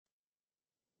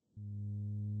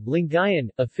Lingayen,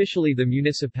 officially the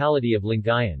Municipality of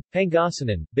Lingayen,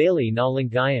 Pangasinan, Bali na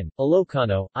Lingayen,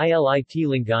 Ilocano, Ilit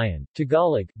Lingayen,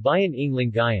 Tagalog, Bayan ng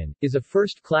Lingayen, is a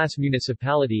first-class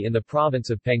municipality in the province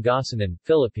of Pangasinan,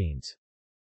 Philippines.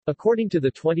 According to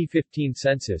the 2015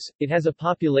 census, it has a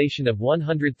population of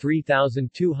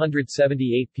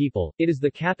 103,278 people. It is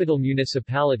the capital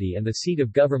municipality and the seat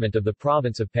of government of the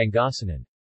province of Pangasinan.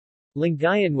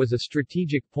 Lingayen was a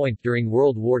strategic point during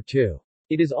World War II.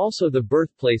 It is also the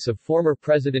birthplace of former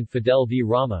President Fidel V.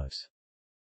 Ramos.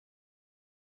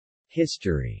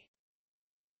 History.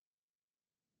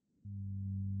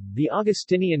 The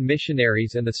Augustinian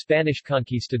missionaries and the Spanish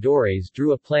conquistadores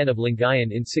drew a plan of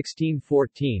Lingayen in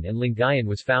 1614 and Lingayen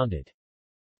was founded.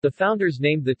 The founders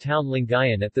named the town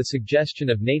Lingayen at the suggestion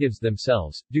of natives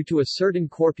themselves, due to a certain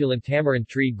corpulent tamarind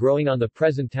tree growing on the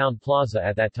present town plaza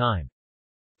at that time.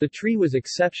 The tree was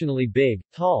exceptionally big,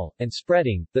 tall, and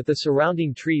spreading, that the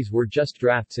surrounding trees were just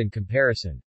drafts in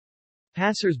comparison.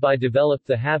 Passers-by developed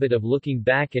the habit of looking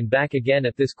back and back again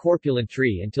at this corpulent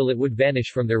tree until it would vanish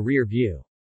from their rear view.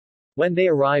 When they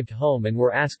arrived home and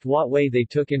were asked what way they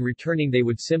took in returning, they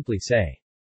would simply say,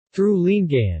 "Through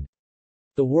Lingayen."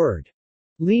 The word,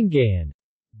 Lingayen,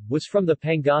 was from the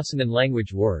Pangasinan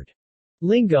language word,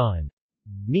 Lingayen,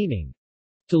 meaning,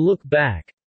 to look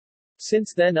back.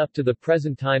 Since then up to the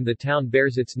present time the town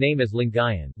bears its name as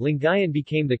Lingayen. Lingayen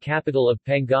became the capital of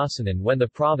Pangasinan when the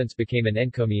province became an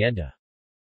encomienda.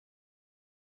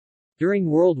 During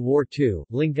World War II,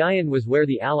 Lingayen was where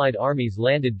the Allied armies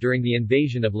landed during the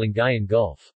invasion of Lingayen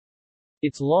Gulf.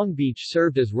 Its long beach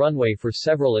served as runway for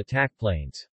several attack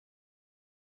planes.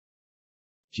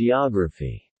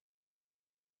 Geography.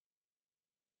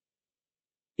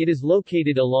 It is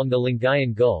located along the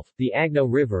Lingayen Gulf, the Agno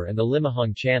River and the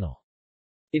Limahong Channel.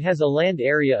 It has a land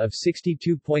area of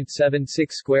 62.76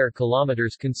 square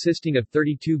kilometers consisting of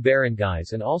 32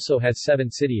 barangays and also has 7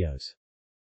 sitios.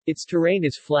 Its terrain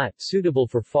is flat, suitable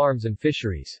for farms and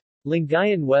fisheries.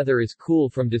 Lingayen weather is cool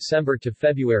from December to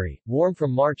February, warm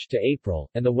from March to April,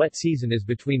 and the wet season is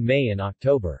between May and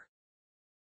October.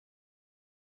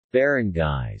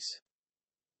 Barangays.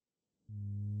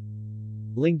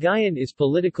 Lingayen is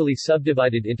politically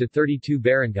subdivided into 32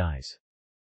 barangays.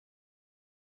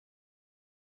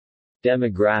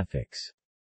 Demographics.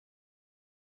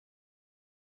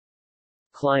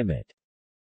 Climate.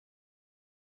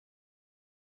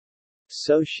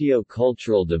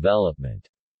 Socio-cultural development.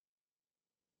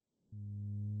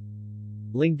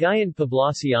 Lingayen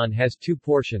Poblacion has two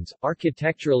portions,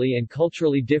 architecturally and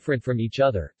culturally different from each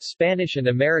other, Spanish and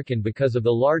American because of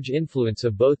the large influence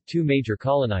of both two major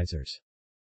colonizers.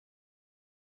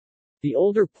 The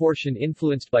older portion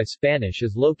influenced by Spanish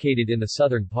is located in the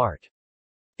southern part.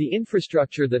 The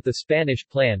infrastructure that the Spanish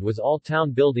planned was all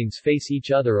town buildings face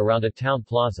each other around a town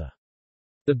plaza.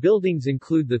 The buildings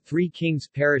include the Three Kings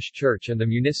Parish Church and the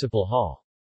Municipal Hall.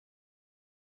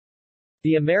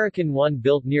 The American one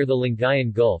built near the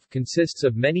Lingayen Gulf consists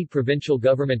of many provincial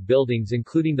government buildings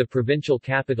including the provincial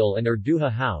capital and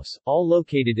Urduha House, all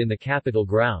located in the capitol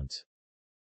grounds.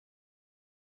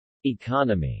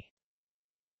 Economy.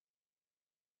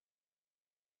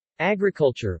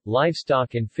 Agriculture,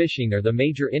 livestock and fishing are the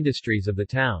major industries of the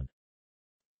town.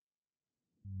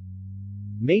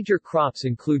 Major crops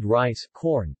include rice,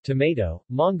 corn, tomato,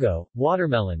 mango,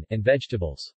 watermelon, and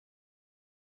vegetables.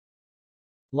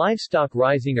 Livestock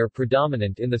raising are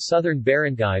predominant in the southern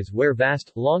barangays where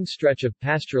vast, long stretch of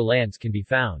pasture lands can be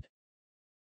found.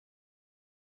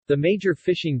 The major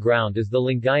fishing ground is the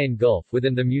Lingayen Gulf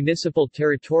within the municipal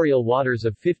territorial waters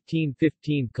of 15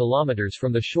 kilometers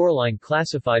from the shoreline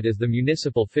classified as the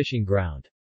municipal fishing ground.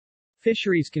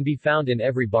 Fisheries can be found in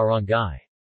every barangay.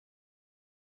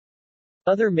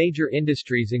 Other major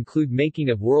industries include making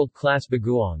of world-class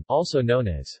bagoong, also known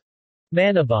as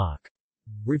manabak,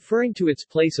 referring to its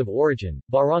place of origin,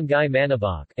 barangay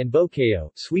manabak, and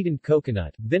bokeo, sweetened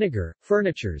coconut, vinegar,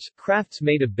 furnitures, crafts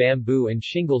made of bamboo and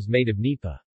shingles made of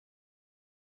nipa.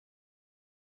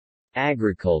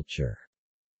 Agriculture.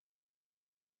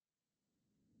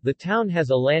 The town has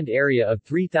a land area of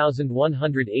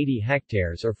 3,180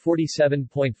 hectares or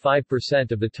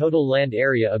 47.5% of the total land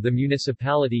area of the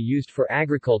municipality used for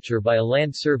agriculture by a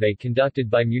land survey conducted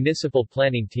by Municipal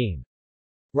Planning Team.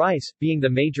 Rice, being the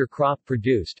major crop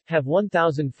produced, have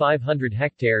 1,500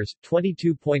 hectares,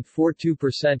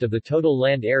 22.42% of the total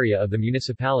land area of the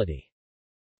municipality.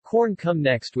 Corn come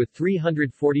next with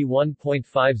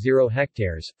 341.50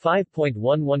 hectares,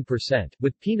 5.11%,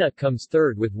 with peanut comes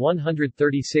third with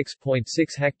 136.6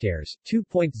 hectares,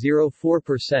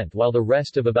 2.04%, while the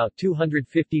rest of about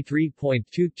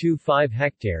 253.225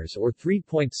 hectares or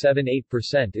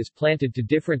 3.78% is planted to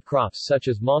different crops such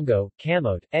as mango,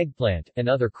 camote, eggplant, and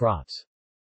other crops.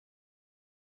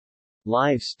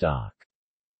 Livestock.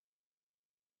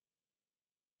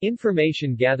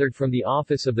 Information gathered from the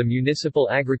Office of the Municipal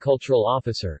Agricultural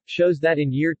Officer shows that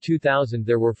in year 2000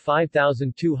 there were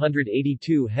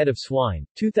 5,282 head of swine,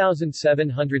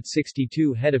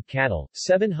 2,762 head of cattle,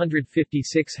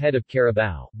 756 head of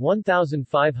carabao,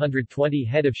 1,520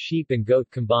 head of sheep and goat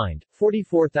combined,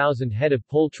 44,000 head of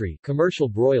poultry, commercial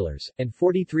broilers, and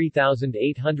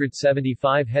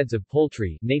 43,875 heads of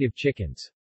poultry, native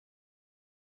chickens.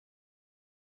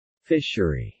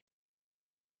 Fishery.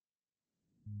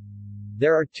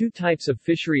 There are two types of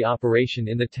fishery operation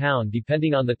in the town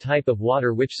depending on the type of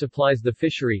water which supplies the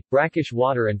fishery, brackish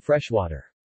water and freshwater.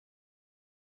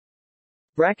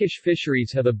 Brackish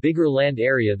fisheries have a bigger land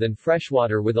area than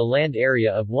freshwater with a land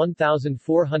area of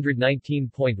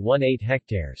 1,419.18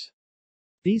 hectares.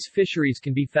 These fisheries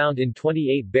can be found in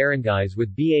 28 barangays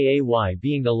with Baay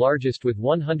being the largest with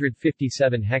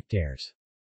 157 hectares.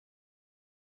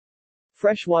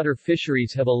 Freshwater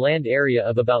fisheries have a land area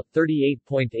of about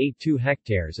 38.82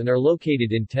 hectares and are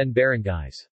located in 10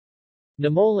 barangays.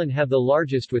 Namolan have the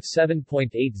largest with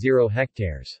 7.80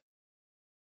 hectares.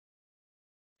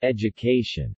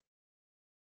 Education.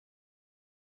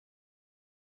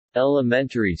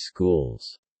 Elementary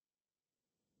schools.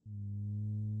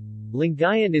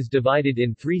 Lingayen is divided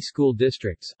in 3 school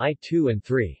districts, I-2 and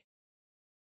 3.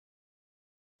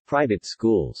 Private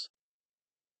schools.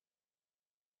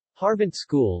 Harvant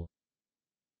School,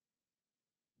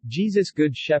 Jesus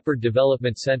Good Shepherd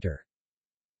Development Center,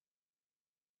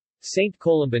 St.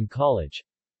 Columban College,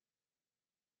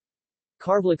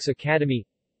 Carblix Academy,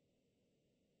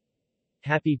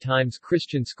 Happy Times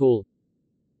Christian School,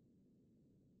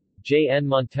 J.N.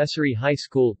 Montessori High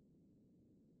School,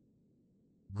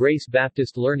 Grace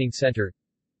Baptist Learning Center,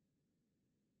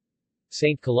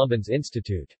 St. Columban's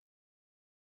Institute.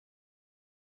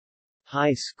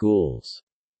 High schools.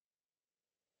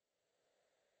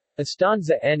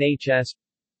 Estanza NHS,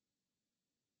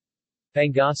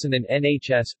 Pangasinan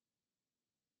NHS,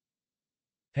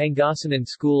 Pangasinan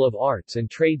School of Arts and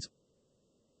Trades,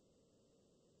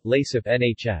 Lasip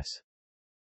NHS.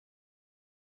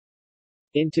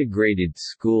 Integrated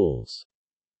schools.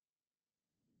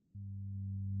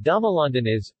 Damalandan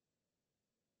is,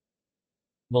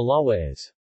 Malawa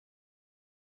is.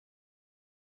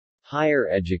 Higher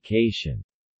education.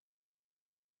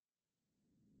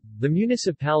 The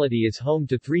municipality is home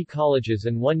to 3 colleges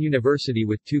and 1 university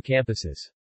with 2 campuses.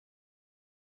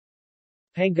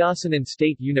 Pangasinan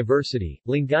State University,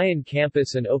 Lingayen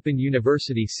Campus and Open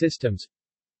University Systems,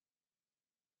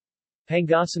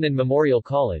 Pangasinan Memorial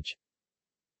College,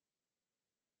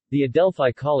 the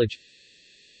Adelphi College,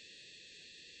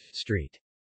 Street.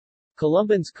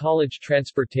 Columban's College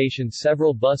Transportation.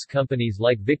 Several bus companies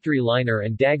like Victory Liner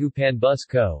and Dagupan Bus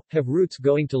Co. have routes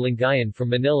going to Lingayen from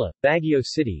Manila, Baguio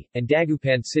City, and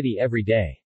Dagupan City every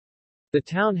day. The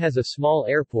town has a small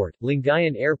airport,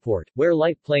 Lingayen Airport, where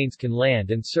light planes can land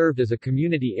and served as a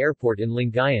community airport in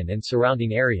Lingayen and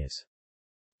surrounding areas.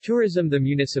 Tourism. The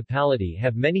municipality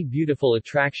have many beautiful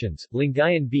attractions,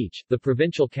 Lingayen Beach, the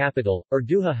provincial capital,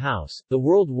 Urduha House, the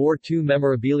World War II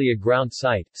memorabilia ground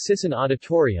site, Sisan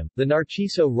Auditorium, the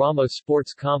Narciso Ramos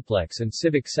Sports Complex and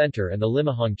Civic Center and the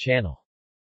Limahong Channel.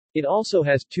 It also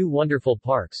has 2 wonderful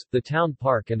parks, the Town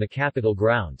Park and the Capitol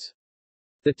Grounds.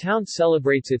 The town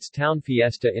celebrates its town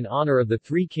fiesta in honor of the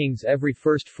 3 kings every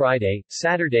first Friday,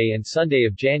 Saturday and Sunday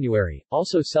of January,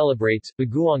 also celebrates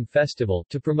Baguong Festival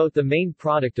to promote the main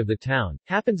product of the town,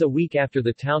 happens a week after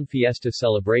the town fiesta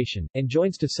celebration, and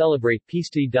joins to celebrate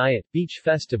Pista Diet Beach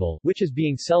Festival, which is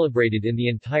being celebrated in the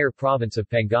entire province of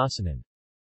Pangasinan.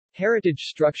 Heritage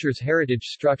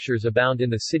structures abound in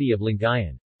the city of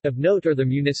Lingayen. Of note are the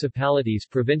municipality's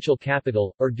provincial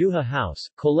capital, Urduha House,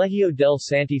 Colegio del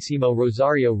Santissimo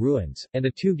Rosario ruins, and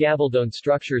the 2 Gabaldon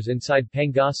structures inside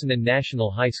Pangasinan National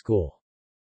High School.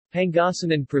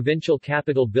 Pangasinan Provincial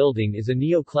Capitol Building is a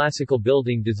neoclassical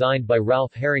building designed by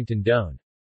Ralph Harrington Doane.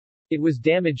 It was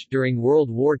damaged during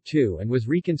World War II and was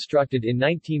reconstructed in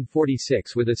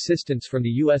 1946 with assistance from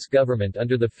the U.S. government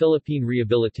under the Philippine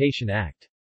Rehabilitation Act.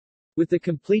 With the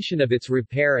completion of its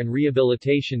repair and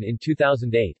rehabilitation in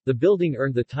 2008, the building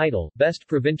earned the title, Best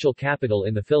Provincial Capital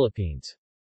in the Philippines.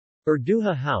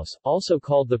 Urduha House, also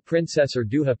called the Princess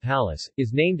Urduha Palace,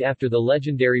 is named after the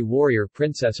legendary warrior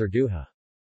Princess Urduha.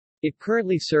 It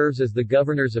currently serves as the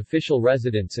governor's official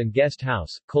residence and guest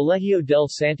house. Colegio del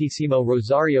Santissimo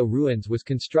Rosario Ruins was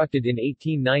constructed in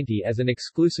 1890 as an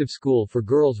exclusive school for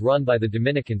girls run by the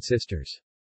Dominican Sisters.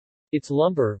 Its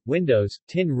lumber, windows,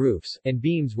 tin roofs, and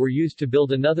beams were used to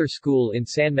build another school in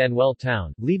San Manuel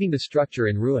town, leaving the structure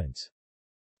in ruins.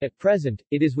 At present,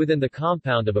 it is within the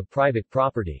compound of a private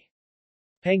property.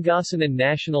 Pangasinan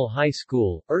National High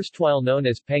School, erstwhile known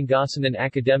as Pangasinan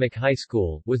Academic High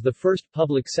School, was the first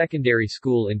public secondary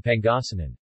school in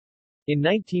Pangasinan. In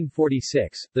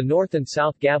 1946, the North and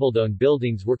South Gabaldon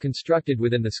buildings were constructed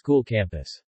within the school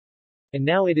campus. And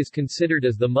now it is considered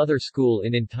as the mother school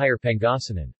in entire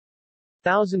Pangasinan.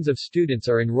 Thousands of students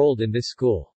are enrolled in this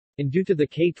school. And due to the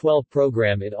K-12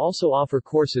 program, it also offers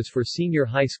courses for senior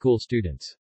high school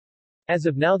students. As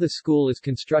of now, the school is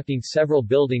constructing several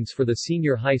buildings for the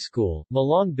senior high school.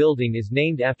 Malong Building is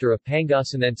named after a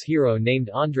Pangasinense hero named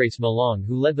Andres Malong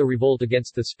who led the revolt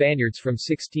against the Spaniards from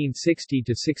 1660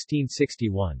 to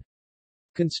 1661.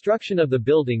 Construction of the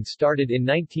building started in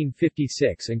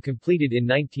 1956 and completed in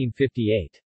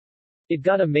 1958. It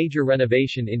got a major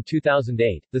renovation in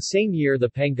 2008. The same year the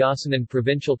Pangasinan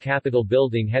Provincial Capitol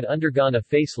Building had undergone a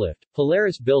facelift.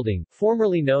 Polaris Building,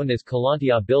 formerly known as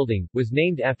Kalantia Building, was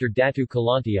named after Datu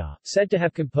Kalantia, said to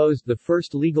have composed the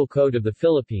first legal code of the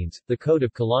Philippines, the Code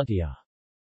of Kalantia.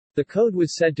 The code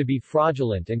was said to be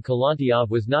fraudulent and Kalantia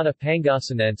was not a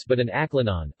Pangasinense but an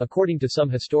Aklanon, according to some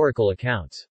historical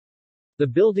accounts. The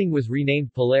building was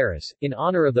renamed Polaris, in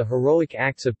honor of the heroic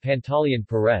acts of Pantaleon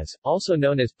Perez, also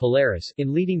known as Polaris,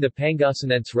 in leading the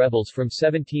Pangasinense rebels from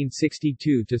 1762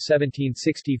 to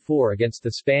 1764 against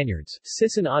the Spaniards.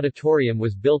 Sison Auditorium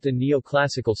was built in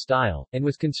neoclassical style, and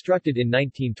was constructed in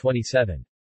 1927.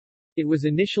 It was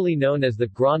initially known as the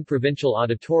Grand Provincial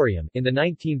Auditorium. In the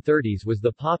 1930s was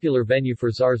the popular venue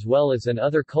for zarzuelas and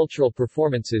other cultural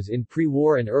performances in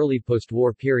pre-war and early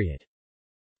post-war period.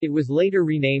 It was later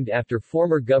renamed after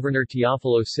former Governor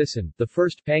Teofilo Sison, the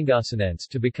first Pangasinense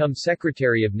to become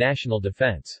Secretary of National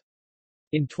Defense.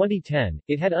 In 2010,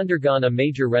 it had undergone a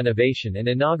major renovation and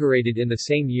inaugurated in the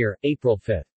same year, April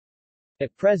 5.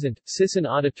 At present, Sison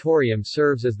Auditorium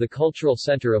serves as the cultural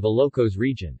center of Ilocos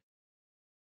region.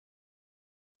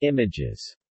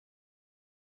 Images.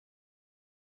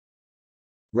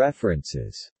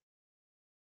 References.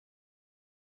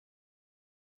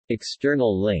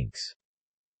 External links.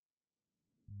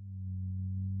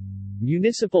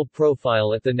 Municipal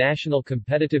profile at the National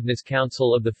Competitiveness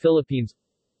Council of the Philippines.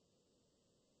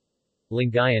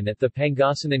 Lingayen at the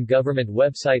Pangasinan Government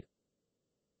website.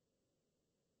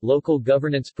 Local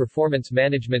Governance Performance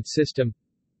Management System.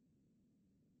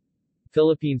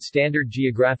 Philippine Standard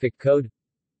Geographic Code.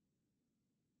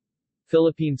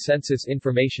 Philippine Census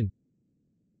Information.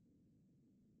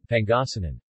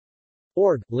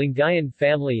 Pangasinan.org, Lingayen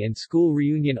Family and School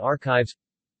Reunion Archives.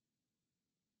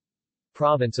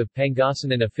 Province of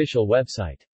Pangasinan official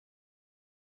website